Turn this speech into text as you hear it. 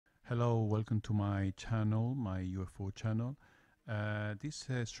Hello, welcome to my channel, my UFO channel. This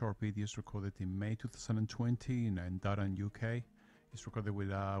short video is recorded in May 2020 in Durham, UK. It's recorded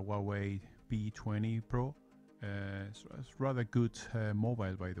with a Huawei P20 Pro. It's rather good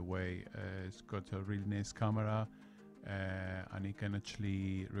mobile, by the way. It's got a really nice camera and it can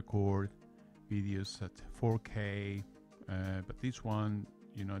actually record videos at 4K. But this one,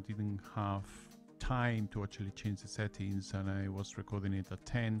 didn't have time to actually change the settings, and I was recording it at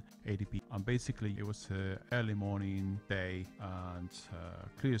 1080p, and basically it was early morning day and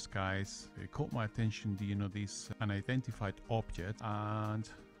clear skies. It caught my attention, this unidentified object, and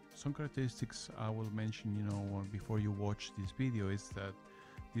some characteristics I will mention before you watch this video is that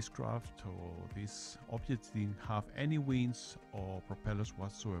this craft or this object didn't have any wings or propellers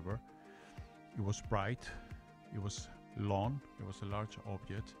whatsoever. It was bright, it was long, it was a large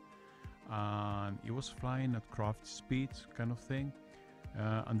object, and it was flying at craft speed kind of thing,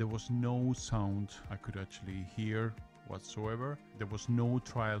 and there was no sound I could actually hear whatsoever. There was no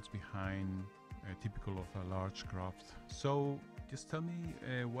trials behind, typical of a large craft. So just tell me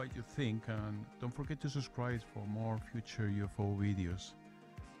what you think, and don't forget to subscribe for more future UFO videos.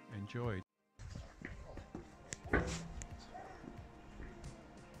 Enjoy.